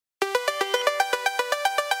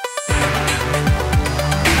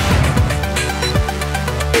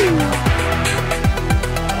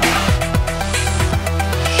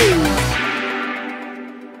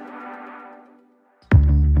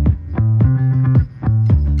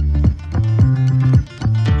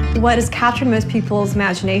What has captured most people's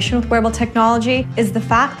imagination with wearable technology is the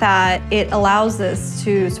fact that it allows us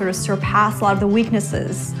to sort of surpass a lot of the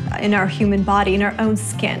weaknesses in our human body, in our own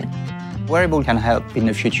skin. Wearable can help in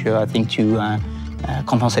the future, I think, to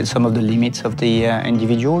compensate some of the limits of the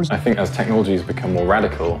individuals. I think as technologies become more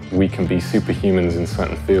radical, we can be superhumans in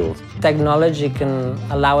certain fields. Technology can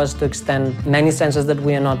allow us to extend many senses that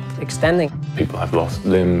we are not extending. People have lost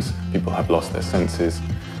limbs, people have lost their senses.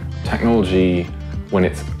 Technology, when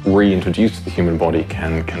it's reintroduced to the human body,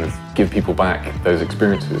 can kind of give people back those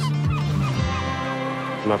experiences.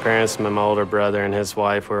 My parents, my older brother and his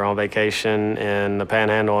wife were on vacation in the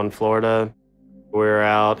Panhandle in Florida. We were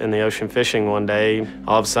out in the ocean fishing one day.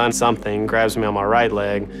 All of a sudden, something grabs me on my right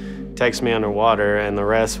leg, takes me underwater, and the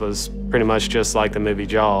rest was pretty much just like the movie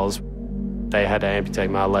Jaws. They had to amputate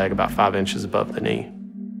my leg about 5 inches above the knee.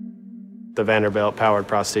 The Vanderbilt powered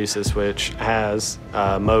prosthesis, which has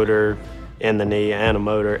a motor in the knee and a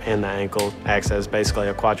motor in the ankle, acts as basically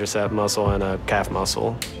a quadricep muscle and a calf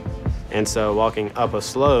muscle. And so walking up a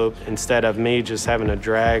slope, instead of me just having to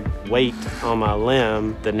drag weight on my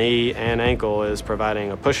limb, the knee and ankle is providing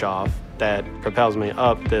a push-off that propels me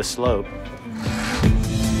up this slope.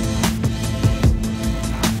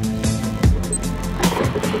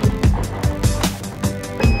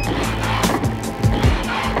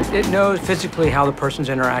 It knows physically how the person's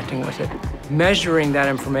interacting with it. Measuring that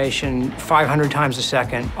information 500 times a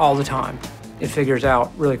second all the time. It figures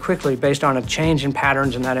out really quickly based on a change in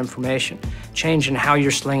patterns in that information, change in how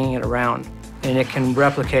you're slinging it around, and it can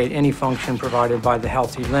replicate any function provided by the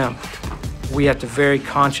healthy limb. We have to very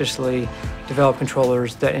consciously develop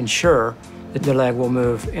controllers that ensure that the leg will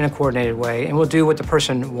move in a coordinated way and will do what the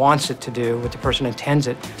person wants it to do, what the person intends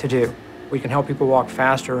it to do. We can help people walk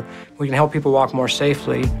faster, we can help people walk more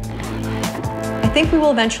safely. I think we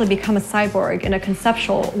will eventually become a cyborg in a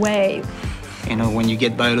conceptual way. You know, when you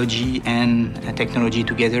get biology and technology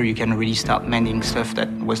together, you can really start mending stuff that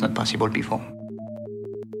was not possible before.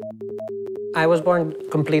 I was born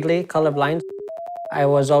completely colorblind. I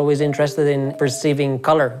was always interested in perceiving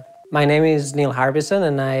color. My name is Neil Harbisson,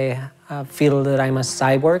 and I feel that I'm a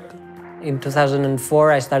cyborg. In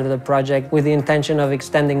 2004, I started a project with the intention of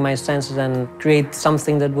extending my senses and create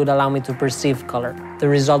something that would allow me to perceive color. The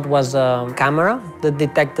result was a camera that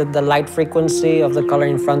detected the light frequency of the color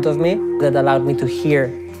in front of me that allowed me to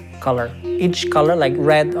hear color. Each color, like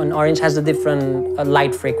red and orange, has a different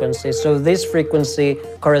light frequency. So this frequency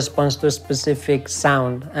corresponds to a specific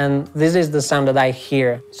sound, and this is the sound that I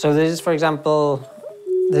hear. So this is, for example,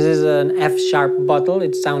 this is an F-sharp bottle.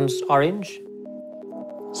 It sounds orange.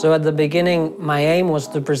 So at the beginning, my aim was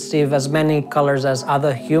to perceive as many colors as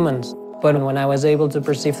other humans. But when I was able to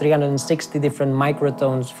perceive 360 different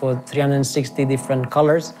microtones for 360 different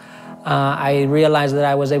colors, I realized that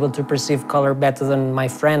I was able to perceive color better than my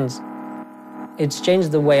friends. It's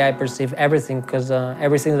changed the way I perceive everything, because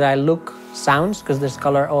everything that I look sounds, because there's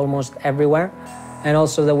color almost everywhere. And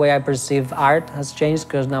also the way I perceive art has changed,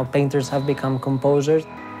 because now painters have become composers.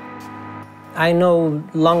 I no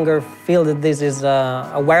longer feel that this is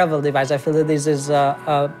a wearable device. I feel that this is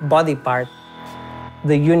a body part.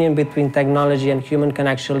 The union between technology and human can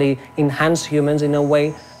actually enhance humans in a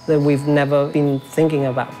way that we've never been thinking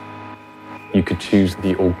about. You could choose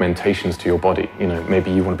the augmentations to your body. You know,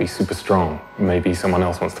 maybe you want to be super strong. Maybe someone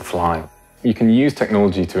else wants to fly. You can use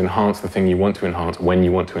technology to enhance the thing you want to enhance when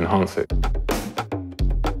you want to enhance it.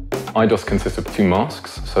 IDOS consists of 2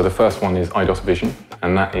 masks. So the first one is IDOS vision,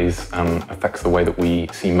 and that affects the way that we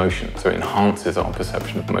see motion. So it enhances our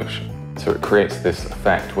perception of motion. So it creates this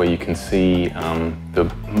effect where you can see the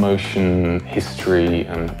motion history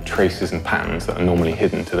and traces and patterns that are normally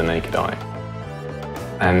hidden to the naked eye.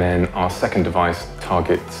 And then our second device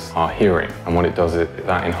targets our hearing, and what it does is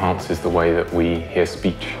that enhances the way that we hear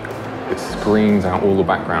speech. It screens out all the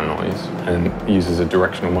background noise and uses a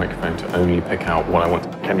directional microphone to only pick out what I want.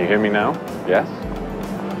 Can you hear me now? Yes?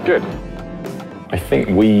 Good. I think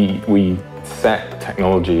we set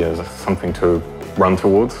technology as something to run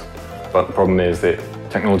towards, but the problem is that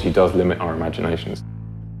technology does limit our imaginations.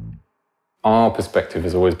 Our perspective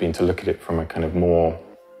has always been to look at it from a kind of more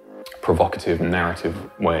provocative narrative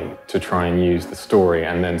way, to try and use the story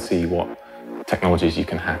and then see what technologies you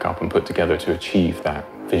can hack up and put together to achieve that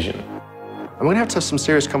vision. And we're going to have some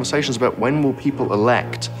serious conversations about when will people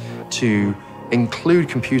elect to include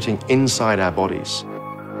computing inside our bodies.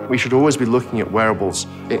 We should always be looking at wearables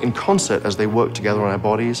in concert as they work together on our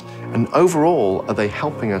bodies, and overall, are they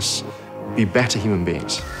helping us be better human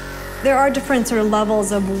beings? There are different sort of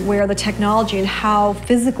levels of where the technology and how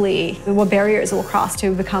physically what barriers it will cross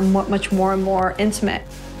to become much more and more intimate.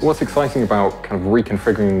 What's exciting about kind of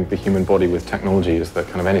reconfiguring the human body with technology is that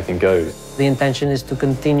kind of anything goes. The intention is to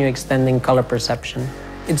continue extending color perception.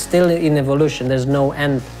 It's still in evolution, there's no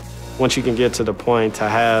end. Once you can get to the point to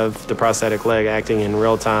have the prosthetic leg acting in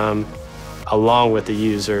real time along with the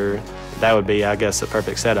user, that would be, I guess, the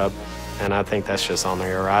perfect setup. And I think that's just on the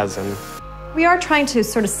horizon. We are trying to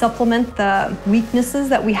sort of supplement the weaknesses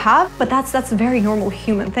that we have, but that's a very normal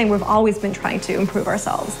human thing. We've always been trying to improve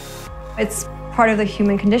ourselves. It's part of the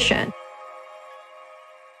human condition.